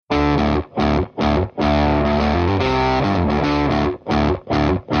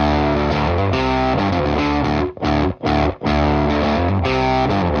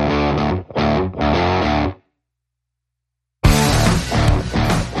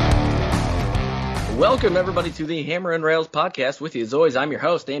Welcome, everybody, to the Hammer and Rails podcast. With you, as always, I'm your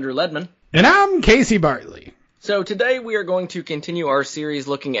host, Andrew Ledman. And I'm Casey Bartley. So today we are going to continue our series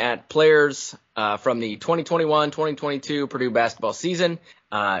looking at players from the 2021-2022 Purdue basketball season.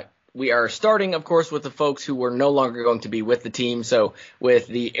 We are starting, of course, with the folks who were no longer going to be with the team. So with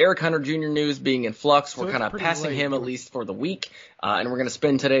the Eric Hunter Jr. news being in flux, we're kind of passing him at least for the week. And we're going to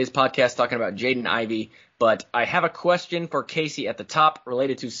spend today's podcast talking about Jaden Ivey. But I have a question for Casey at the top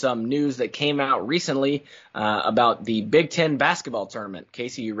related to some news that came out recently about the Big Ten basketball tournament.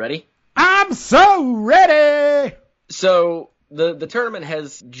 Casey, you ready? I'm so ready! So the tournament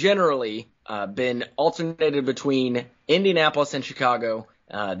has generally been alternated between Indianapolis and Chicago.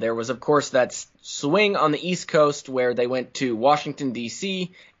 There was, of course, that swing on the East Coast where they went to Washington,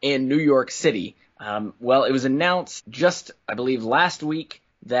 D.C. and New York City. Well, it was announced just, I believe, last week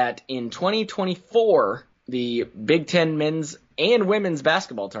that in 2024, the Big Ten men's and women's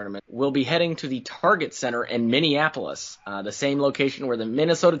basketball tournament will be heading to the Target Center in Minneapolis, the same location where the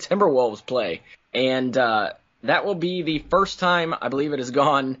Minnesota Timberwolves play. And that will be the first time, I believe it has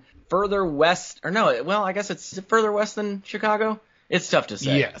gone further west. Or no, well, I guess it's further west than Chicago. It's tough to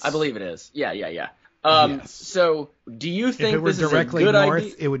say. Yes. I believe it is. Yeah. Yes. So do you think if it were this is a directly good north,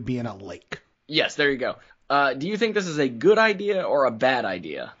 idea? it would be in a lake. Yes, there you go. Do you think this is a good idea or a bad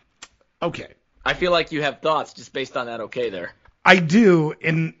idea? Okay. I feel like you have thoughts just based on that okay there. I do,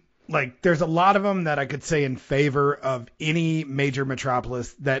 and there's a lot of them that I could say in favor of any major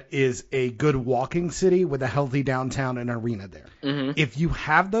metropolis that is a good walking city with a healthy downtown and arena there. Mm-hmm. If you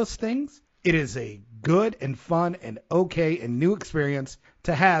have those things, it is a good and fun and okay and new experience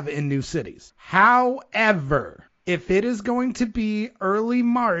to have in new cities. However, if it is going to be early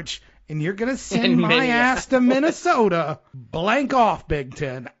March and you're going to send my ass to Minnesota, blank off, Big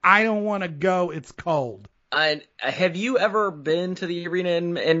Ten. I don't want to go. It's cold. Have you ever been to the arena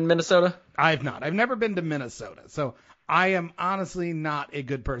in Minnesota? I've not. I've never been to Minnesota. So I am honestly not a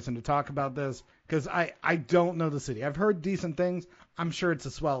good person to talk about this because I don't know the city. I've heard decent things. I'm sure it's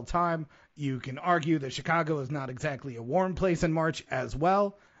a swell time. You can argue that Chicago is not exactly a warm place in March as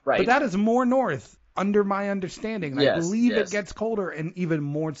well. Right. But that is more north under my understanding. Yes, I believe yes. It gets colder and even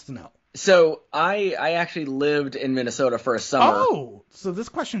more snow. So I actually lived in Minnesota for a summer. Oh, so this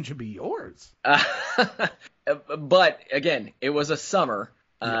question should be yours. But again, it was a summer.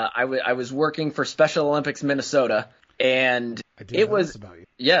 Yeah. I was working for Special Olympics Minnesota, and it was about you.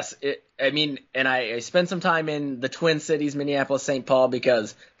 Yes. And I spent some time in the Twin Cities, Minneapolis, St. Paul,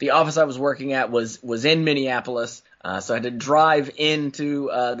 because the office I was working at was in Minneapolis. So I had to drive into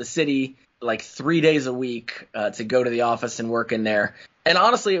the city like 3 days a week to go to the office and work in there. And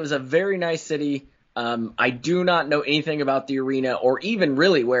honestly, it was a very nice city. I do not know anything about the arena or even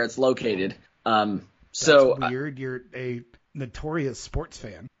really where it's located. So weird. You're a notorious sports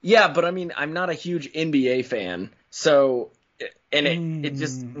fan. Yeah, but I mean, I'm not a huge NBA fan. So, and it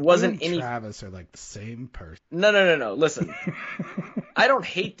just wasn't any. Travis are like the same person. No. Listen, I don't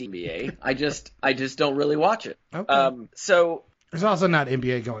hate the NBA. I just don't really watch it. Okay. So. There's also not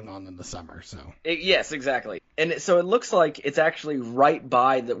NBA going on in the summer, so. Yes, exactly. And so it looks like it's actually right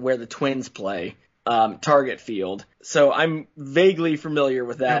by where the Twins play, Target Field. So I'm vaguely familiar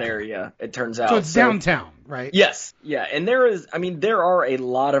with that area, it turns out. So it's downtown, right? Yes. Yeah. And there are a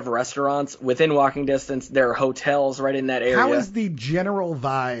lot of restaurants within walking distance. There are hotels right in that area. How is the general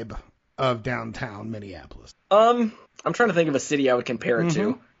vibe of downtown Minneapolis? I'm trying to think of a city I would compare it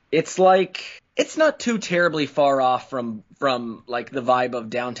to. It's like, it's not too terribly far off from like the vibe of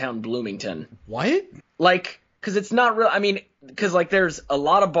downtown Bloomington. What? Like, because it's not real. I mean, because like there's a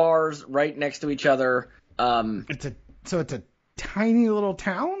lot of bars right next to each other. It's a tiny little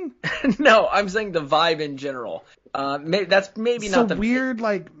town? No, I'm saying the vibe in general. That's maybe not the weird,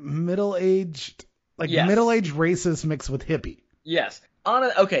 like middle-aged racist mixed with hippie. Yes.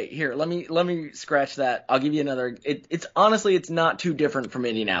 Okay, here, let me scratch that. I'll give you another. It's honestly, it's not too different from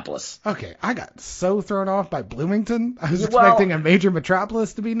Indianapolis. Okay, I got so thrown off by Bloomington. I was expecting a major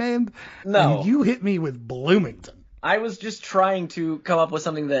metropolis to be named. No. And you hit me with Bloomington. I was just trying to come up with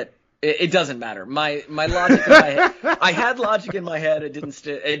something that it doesn't matter. My logic in my head, I had logic in my head. It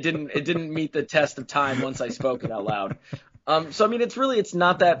didn't meet the test of time once I spoke it out loud. So I mean, it's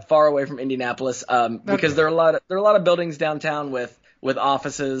not that far away from Indianapolis. Because there are a lot of buildings downtown with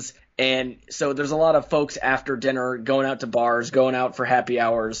offices, and so there's a lot of folks after dinner going out to bars, going out for happy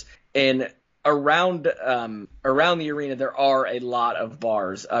hours, and around the arena there are a lot of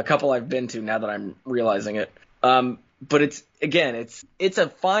bars. A couple I've been to now that I'm realizing it. But it's a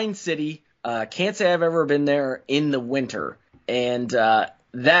fine city. Can't say I've ever been there in the winter, and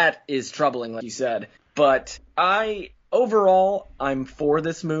that is troubling, like you said. But overall, I'm for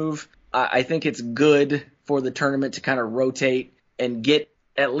this move. I think it's good for the tournament to kind of rotate and get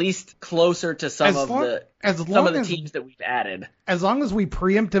at least closer to some of the teams that we've added. As long as we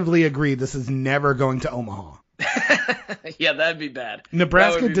preemptively agree this is never going to Omaha. Yeah, that'd be bad.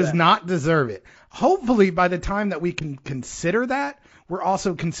 Nebraska does not deserve it. Hopefully, by the time that we can consider that, we're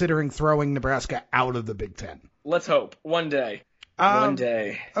also considering throwing Nebraska out of the Big Ten. Let's hope. One day. One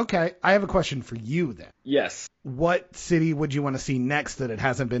day. Okay, I have a question for you then. Yes. What city would you want to see next that it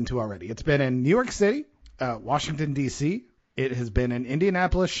hasn't been to already? It's been in New York City, Washington, D.C. It has been in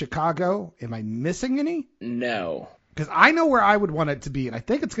Indianapolis, Chicago. Am I missing any? No. Because I know where I would want it to be, and I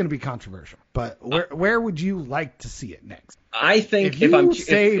think it's going to be controversial. But where would you like to see it next? I think if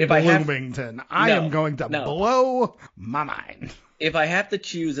Bloomington, I am going to blow my mind. If I have to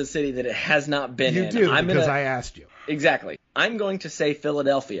choose a city that it has not been in, because I asked you. Exactly. I'm going to say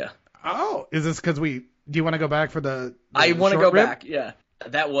Philadelphia. Oh, is this because do you want to go back for the I want to go rib? back, yeah.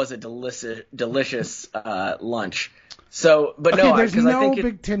 That was a delicious lunch. So, but okay, no, there's because no I think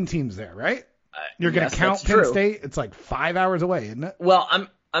Big Ten teams there, right? You're going to count Penn State? It's like 5 hours away, isn't it? Well, I'm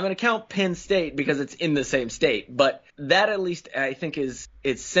going to count Penn State because it's in the same state, but that at least I think it's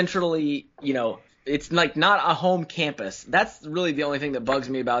centrally, it's like not a home campus. That's really the only thing that bugs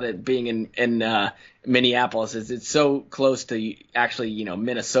me about it being in Minneapolis is it's so close to actually,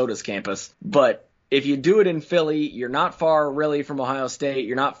 Minnesota's campus. But if you do it in Philly, you're not far really from Ohio State.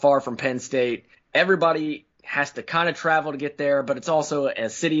 You're not far from Penn State. Everybody has to kind of travel to get there, but it's also a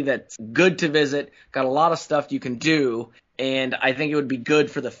city that's good to visit, got a lot of stuff you can do, and I think it would be good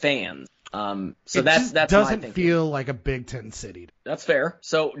for the fans. So that's doesn't feel like a Big Ten city. That's fair.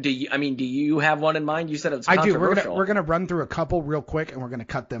 So do you have one in mind? You said it's controversial. I do. We're gonna run through a couple real quick, and we're gonna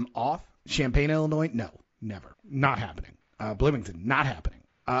cut them off. Champaign, Illinois, no, never, not happening. Bloomington, not happening.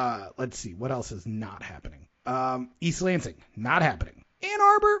 Let's see, what else is not happening? East Lansing, not happening. Ann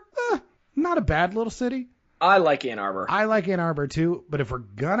Arbor, not a bad little city. I like Ann Arbor. I like Ann Arbor too, but if we're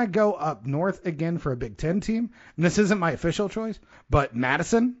gonna go up north again for a Big Ten team, and this isn't my official choice, but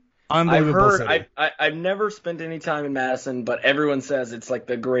Madison. Unbelievable city. I've never spent any time in Madison, but everyone says it's like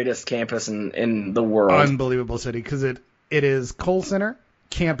the greatest campus in the world. Unbelievable city because it is Kohl Center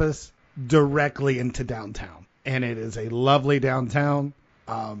campus directly into downtown, and it is a lovely downtown.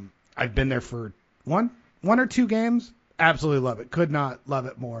 I've been there for one or two games. Absolutely love it. Could not love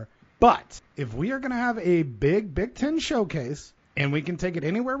it more. But if we are going to have a big Big Ten showcase, and we can take it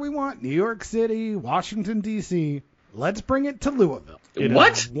anywhere we want, New York City, Washington, D.C., let's bring it to Louisville.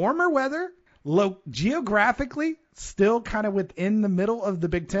 What? Warmer weather, geographically, still kind of within the middle of the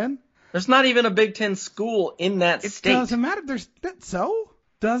Big Ten. There's not even a Big Ten school in that state. It doesn't matter.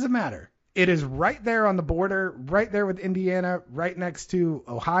 Doesn't matter. It is right there on the border, right there with Indiana, right next to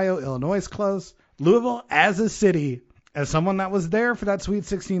Ohio. Illinois is close. Louisville, as a city, as someone that was there for that Sweet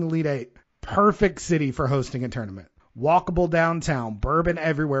 16 Elite 8, perfect city for hosting a tournament. Walkable downtown, bourbon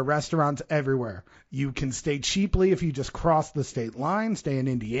everywhere, restaurants everywhere. You can stay cheaply if you just cross the state line, stay in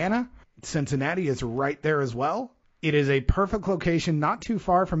Indiana. Cincinnati is right there as well. It is a perfect location, not too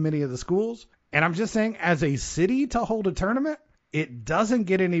far from many of the schools. And I'm just saying, as a city to hold a tournament, it doesn't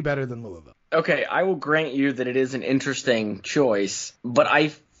get any better than Louisville. Okay, I will grant you that it is an interesting choice, but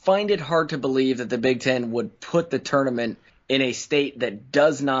I find it hard to believe that the Big Ten would put the tournament in a state that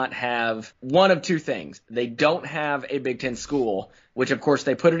does not have one of two things. They don't have a Big Ten school, which of course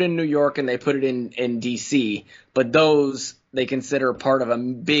they put it in New York and they put it in D.C., but those they consider part of a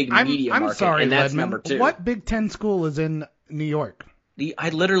big media market, sorry, and that's Ledman. number two. What Big Ten school is in New York? I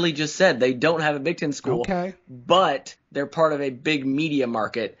literally just said they don't have a Big Ten school, okay, but they're part of a big media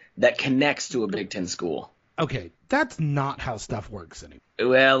market that connects to a Big Ten school. Okay, that's not how stuff works anymore.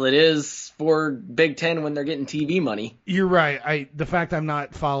 Well, it is for Big Ten when they're getting TV money. You're right. The fact I'm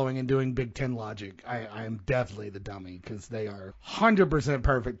not following and doing Big Ten logic, I am definitely the dummy because they are 100%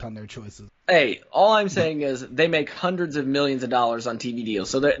 perfect on their choices. Hey, all I'm saying is they make hundreds of millions of dollars on TV deals,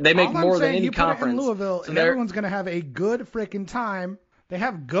 so they make more than any conference. Put it in Louisville, and everyone's going to have a good freaking time. They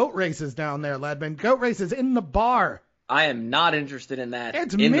have goat races down there, Ledman. Goat races in the bar. I am not interested in that.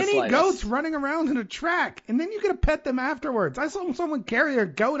 It's many goats running around in a track, and then you get to pet them afterwards. I saw someone carry a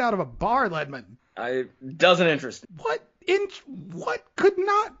goat out of a bar, Ledman. Doesn't interest me. What could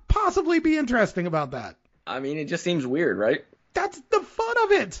not possibly be interesting about that? I mean, it just seems weird, right? That's the fun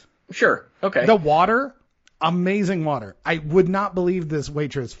of it. Sure. Okay. The water, amazing water. I would not believe this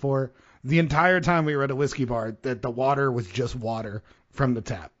waitress for the entire time we were at a whiskey bar that the water was just water from the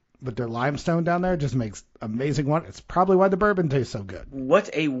tap. But their limestone down there just makes amazing water. It's probably why the bourbon tastes so good. What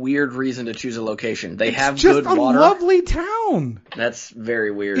a weird reason to choose a location. They have good water. It's just a lovely town. That's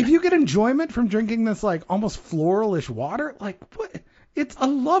very weird. If you get enjoyment from drinking this like almost floralish water, like what? It's a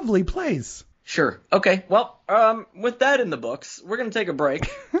lovely place. Sure. Okay. Well, with that in the books, we're going to take a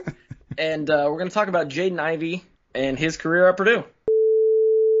break, and we're going to talk about Jaden Ivey and his career at Purdue.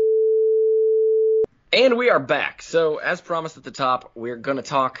 And we are back. So, as promised at the top, we're going to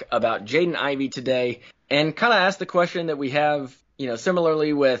talk about Jaden Ivey today and kind of ask the question that we have,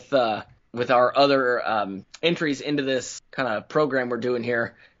 similarly with our other entries into this kind of program we're doing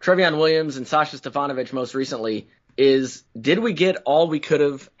here. Trevion Williams and Sasha Stefanovic most recently is, did we get all we could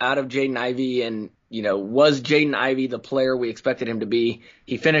have out of Jaden Ivey? And, was Jaden Ivey the player we expected him to be?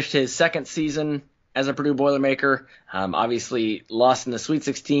 He finished his second season as a Purdue Boilermaker, obviously lost in the Sweet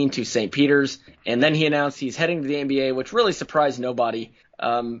 16 to St. Peter's, and then he announced he's heading to the NBA, which really surprised nobody.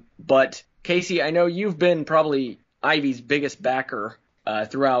 But Casey, I know you've been probably Ivey's biggest backer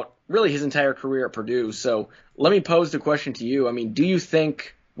throughout really his entire career at Purdue, so let me pose the question to you. I mean, do you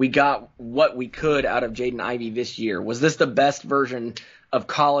think we got what we could out of Jaden Ivey this year? Was this the best version of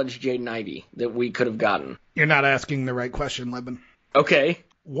college Jaden Ivey that we could have gotten? You're not asking the right question, Lebin. Okay.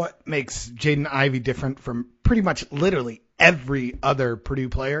 What makes Jaden Ivey different from pretty much literally every other Purdue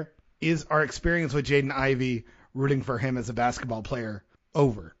player is our experience with Jaden Ivey rooting for him as a basketball player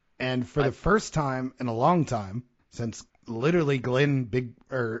over. And for the first time in a long time, since literally Glenn Big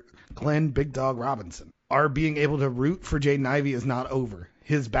Dog Robinson, our being able to root for Jaden Ivey is not over.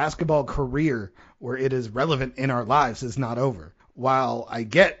 His basketball career, where it is relevant in our lives, is not over. While I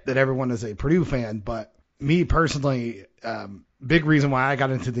get that everyone is a Purdue fan, but me personally, big reason why I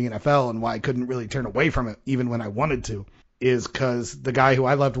got into the NFL and why I couldn't really turn away from it even when I wanted to is because the guy who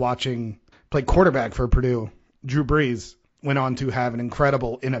I loved watching play quarterback for Purdue, Drew Brees, went on to have an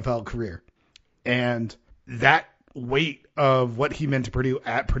incredible NFL career. And that weight of what he meant to Purdue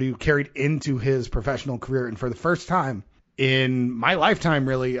at Purdue carried into his professional career. And for the first time in my lifetime,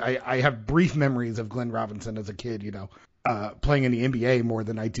 really, I have brief memories of Glenn Robinson as a kid, playing in the NBA more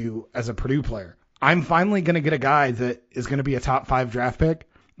than I do as a Purdue player. I'm finally going to get a guy that is going to be a top 5 draft pick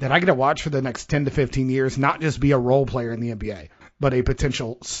that I get to watch for the next 10 to 15 years, not just be a role player in the NBA, but a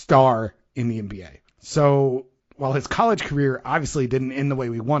potential star in the NBA. So while his college career obviously didn't end the way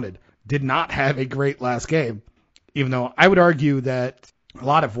we wanted, did not have a great last game, even though I would argue that a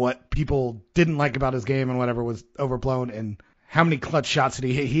lot of what people didn't like about his game and whatever was overblown. And how many clutch shots did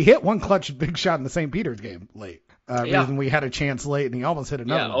he hit? He hit one clutch big shot in the St. Peter's game late. Reason we had a chance late, and he almost hit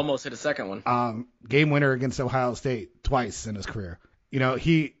another one. Almost hit a second one. Game winner against Ohio State twice in his career.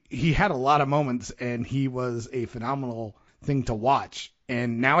 He had a lot of moments, and he was a phenomenal thing to watch.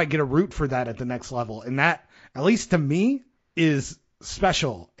 And now I get a root for that at the next level. And that, at least to me, is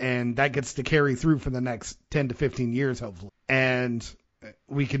special. And that gets to carry through for the next 10 to 15 years, hopefully. And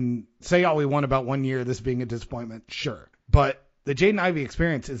we can say all we want about 1 year, this being a disappointment, sure. But the Jaden Ivey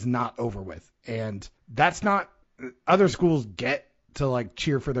experience is not over with. And that's not... Other schools get to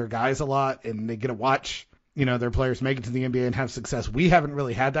cheer for their guys a lot, and they get to watch, their players make it to the NBA and have success. We haven't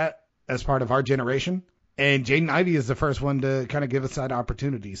really had that as part of our generation, and Jaden Ivey is the first one to kind of give us that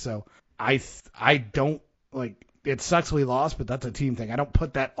opportunity. So I don't it sucks we lost, but that's a team thing. I don't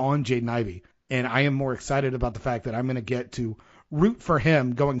put that on Jaden Ivey, and I am more excited about the fact that I'm going to get to root for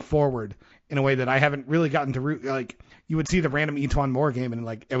him going forward in a way that I haven't really gotten to root. You would see the random Etuan Moore game,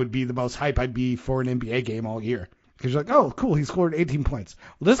 and it would be the most hype I'd be for an NBA game all year. Because you're like, oh, cool, he scored 18 points.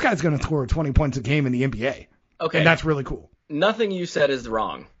 Well, this guy's going to score 20 points a game in the NBA. Okay. And that's really cool. Nothing you said is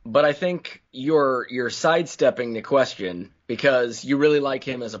wrong, but I think you're sidestepping the question because you really like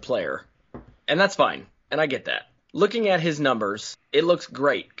him as a player. And that's fine, and I get that. Looking at his numbers, it looks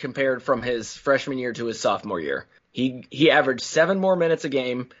great compared from his freshman year to his sophomore year. He averaged 7 more minutes a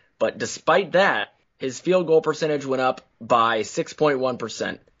game, but despite that, his field goal percentage went up by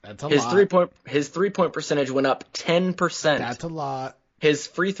 6.1%. That's a lot. His 3-point percentage went up 10%. That's a lot. His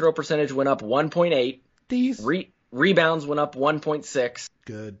free throw percentage went up 1.8. These rebounds went up 1.6.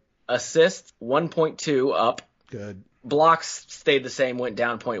 Good. Assists 1.2 up. Good. Blocks stayed the same, went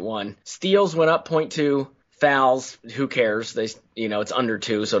down 0.1. Steals went up 0.2. Fouls, who cares? It's under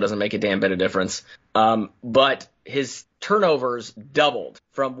 2, so it doesn't make a damn bit of difference. But his turnovers doubled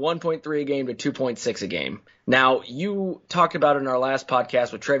from 1.3 a game to 2.6 a game. Now, you talked about in our last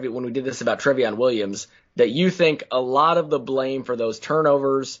podcast with when we did this about Trevion Williams, that you think a lot of the blame for those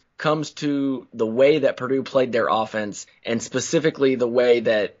turnovers comes to the way that Purdue played their offense, and specifically the way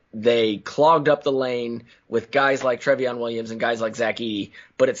that they clogged up the lane with guys like Trevion Williams and guys like Zach Edey.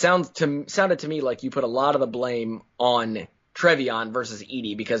 But it sounded to me like you put a lot of the blame on Trevion versus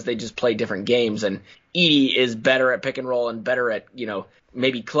Edey because they just play different games, and Edey is better at pick and roll and better at,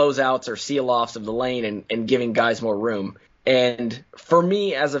 maybe closeouts or seal-offs of the lane and giving guys more room. And for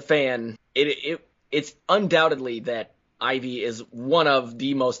me as a fan, it's undoubtedly that Ivey is one of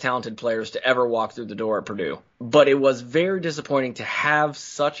the most talented players to ever walk through the door at Purdue. But it was very disappointing to have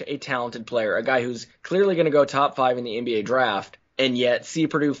such a talented player, a guy who's clearly going to go top 5 in the NBA draft, and yet see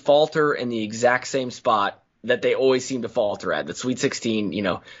Purdue falter in the exact same spot that they always seem to falter at, the Sweet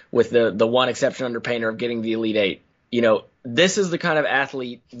 16, with the one exception under Painter of getting the Elite Eight. This is the kind of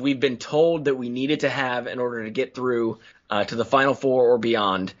athlete we've been told that we needed to have in order to get through to the Final Four or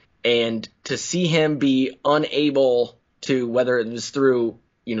beyond. And to see him be unable to, whether it was through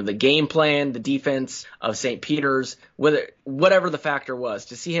the game plan, the defense of St. Peter's, whatever the factor was,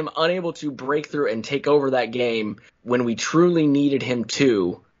 to see him unable to break through and take over that game when we truly needed him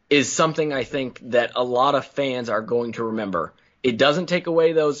to, is something I think that a lot of fans are going to remember. It doesn't take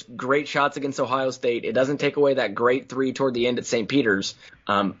away those great shots against Ohio State. It doesn't take away that great 3 toward the end at St. Peter's.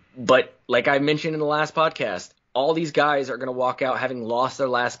 But like I mentioned in the last podcast, all these guys are going to walk out having lost their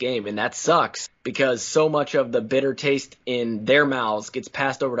last game, and that sucks because so much of the bitter taste in their mouths gets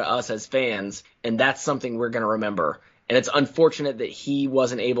passed over to us as fans, and that's something we're going to remember. And it's unfortunate that he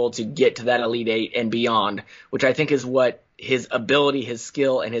wasn't able to get to that Elite Eight and beyond, which I think is what his ability, his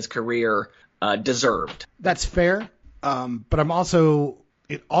skill, and his career deserved. That's fair, but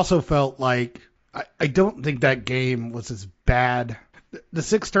it also felt like I don't think that game was as bad. The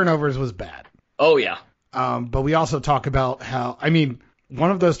 6 turnovers was bad. Oh, yeah. But we also talk about how,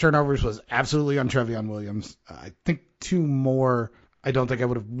 one of those turnovers was absolutely on Trevion Williams. I think 2 more, I don't think I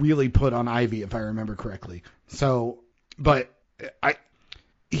would have really put on Ivey if I remember correctly. But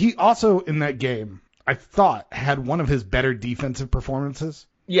he also in that game, I thought, had one of his better defensive performances.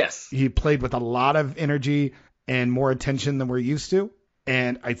 Yes. He played with a lot of energy and more attention than we're used to.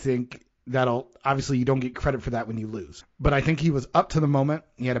 And I think obviously you don't get credit for that when you lose. But I think he was up to the moment.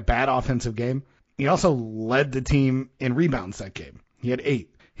 He had a bad offensive game. He also led the team in rebounds that game. He had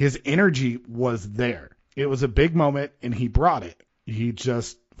 8. His energy was there. It was a big moment, and he brought it. He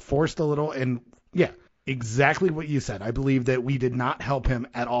just forced a little, and yeah, exactly what you said. I believe that we did not help him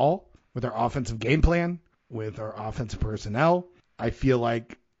at all with our offensive game plan, with our offensive personnel. I feel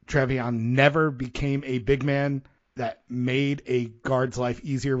like Trevion never became a big man that made a guard's life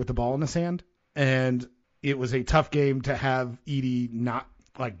easier with the ball in his hand, and it was a tough game to have Edey not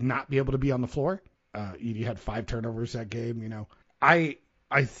be able to be on the floor. Edey had 5 turnovers that game. I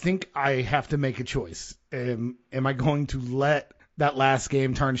think I have to make a choice. Am I going to let that last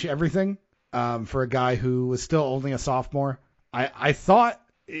game tarnish everything for a guy who was still only a sophomore? I thought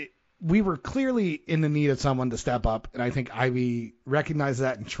we were clearly in the need of someone to step up, and I think Ivey recognized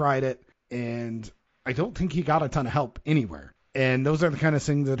that and tried it, and I don't think he got a ton of help anywhere. And those are the kind of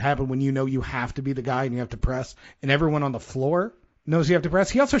things that happen when you have to be the guy and you have to press, and everyone on the floor knows you have to press.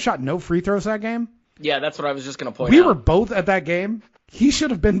 He also shot no free throws that game. Yeah, that's what I was just going to point out. We were both at that game. He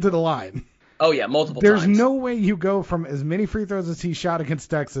should have been to the line. Oh, yeah, multiple times. There's times. no way you go from as many free throws as he shot against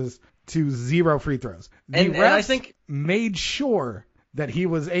Texas to 0 free throws. And I think made sure that he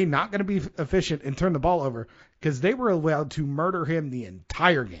was, not going to be efficient and turn the ball over because they were allowed to murder him the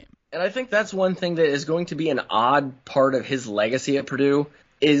entire game. And I think that's one thing that is going to be an odd part of his legacy at Purdue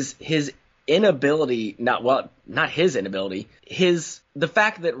is his inability, not his inability, the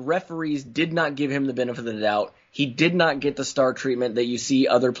fact that referees did not give him the benefit of the doubt. He did not get the star treatment that you see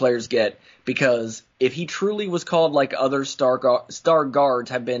other players get, because if he truly was called like other star guards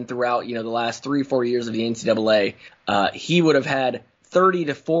have been throughout, the last 3-4 years of the NCAA, he would have had 30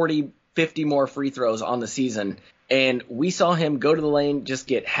 to 40, 50 more free throws on the season. And we saw him go to the lane, just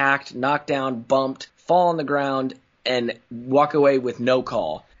get hacked, knocked down, bumped, fall on the ground, and walk away with no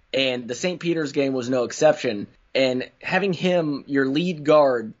call. And the St. Peter's game was no exception. And having him, your lead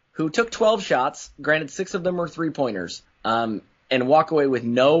guard, who took 12 shots, granted 6 of them were three-pointers, and walk away with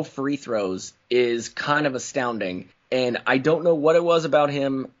no free throws is kind of astounding. And I don't know what it was about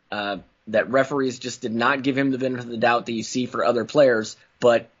him that referees just did not give him the benefit of the doubt that you see for other players,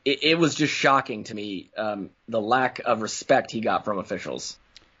 but it was just shocking to me, the lack of respect he got from officials.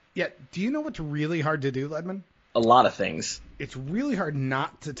 Yeah, do you know what's really hard to do, Ledman? A lot of things. It's really hard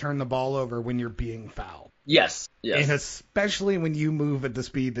not to turn the ball over when you're being fouled. Yes. And especially when you move at the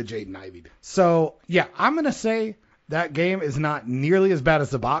speed that Jaden Ivey did. So, yeah, I'm going to say that game is not nearly as bad as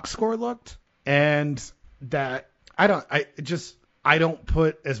the box score looked, and that I don't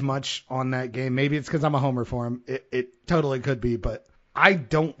put as much on that game. Maybe it's because I'm a homer for him. It totally could be, but I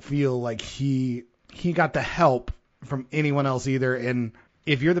don't feel like he got the help from anyone else either. And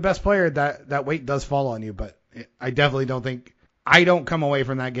if you're the best player, that weight does fall on you, but I definitely don't come away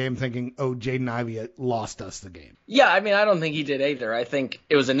from that game thinking, oh, Jaden Ivey lost us the game. Yeah, I don't think he did either. I think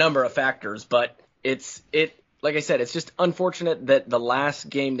it was a number of factors, but it like I said, it's just unfortunate that the last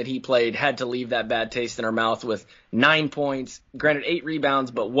game that he played had to leave that bad taste in our mouth with 9 points, granted 8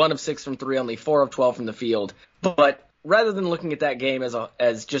 rebounds, but 1 of 6 from 3, only 4 of 12 from the field. But rather than looking at that game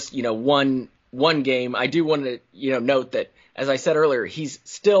as just, one game, I do want to, note that, as I said earlier, he's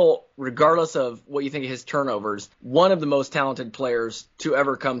still, regardless of what you think of his turnovers, one of the most talented players to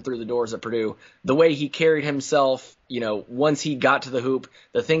ever come through the doors at Purdue. The way he carried himself, once he got to the hoop,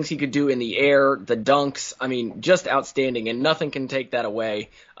 the things he could do in the air, the dunks, just outstanding, and nothing can take that away,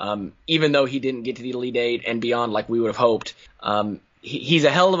 even though he didn't get to the Elite Eight and beyond like we would have hoped. He's a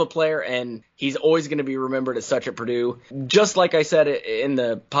hell of a player, and he's always going to be remembered as such at Purdue. Just like I said in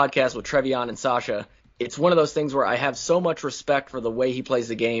the podcast with Trevion and Sasha, it's one of those things where I have so much respect for the way he plays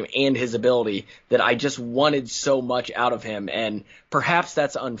the game and his ability that I just wanted so much out of him. And perhaps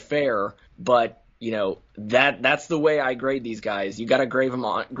that's unfair, but that's the way I grade these guys. You got to grade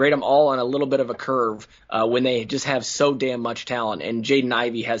them all on a little bit of a curve when they just have so damn much talent. And Jaden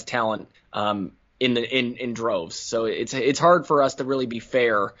Ivey has talent in droves. So it's hard for us to really be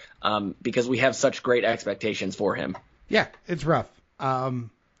fair because we have such great expectations for him. Yeah, it's rough.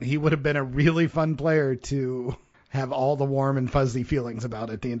 He would have been a really fun player to have all the warm and fuzzy feelings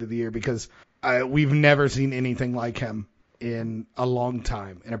about at the end of the year because we've never seen anything like him in a long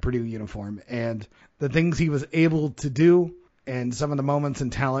time in a Purdue uniform. And the things he was able to do and some of the moments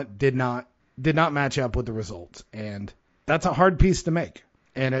and talent did not match up with the results. And that's a hard piece to make.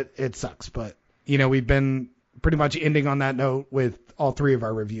 And it sucks. But, we've been pretty much ending on that note with all 3 of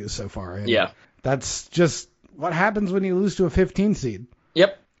our reviews so far. And yeah. That's just what happens when you lose to a 15 seed.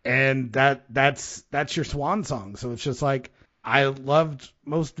 Yep. And that's your swan song. So it's just like, I loved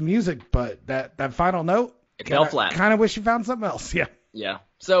most music, but that final note, it fell flat. Kind of wish you found something else. Yeah. Yeah.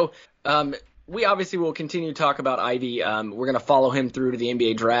 So we obviously will continue to talk about Ivey. We're going to follow him through to the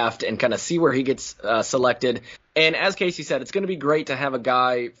NBA draft and kind of see where he gets selected. And as Casey said, it's going to be great to have a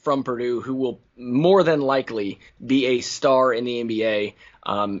guy from Purdue who will more than likely be a star in the NBA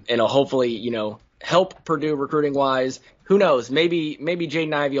and will hopefully, help Purdue recruiting wise. Who knows? Maybe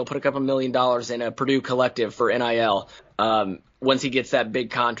Jaden Ivey will put a couple $1 million in a Purdue collective for NIL once he gets that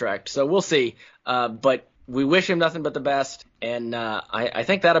big contract. So we'll see. But we wish him nothing but the best. And I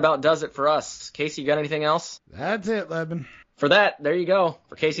think that about does it for us. Casey, you got anything else? That's it, Lebman. For that, there you go.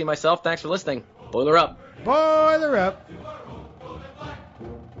 For Casey and myself, thanks for listening. Boiler up. Boiler up.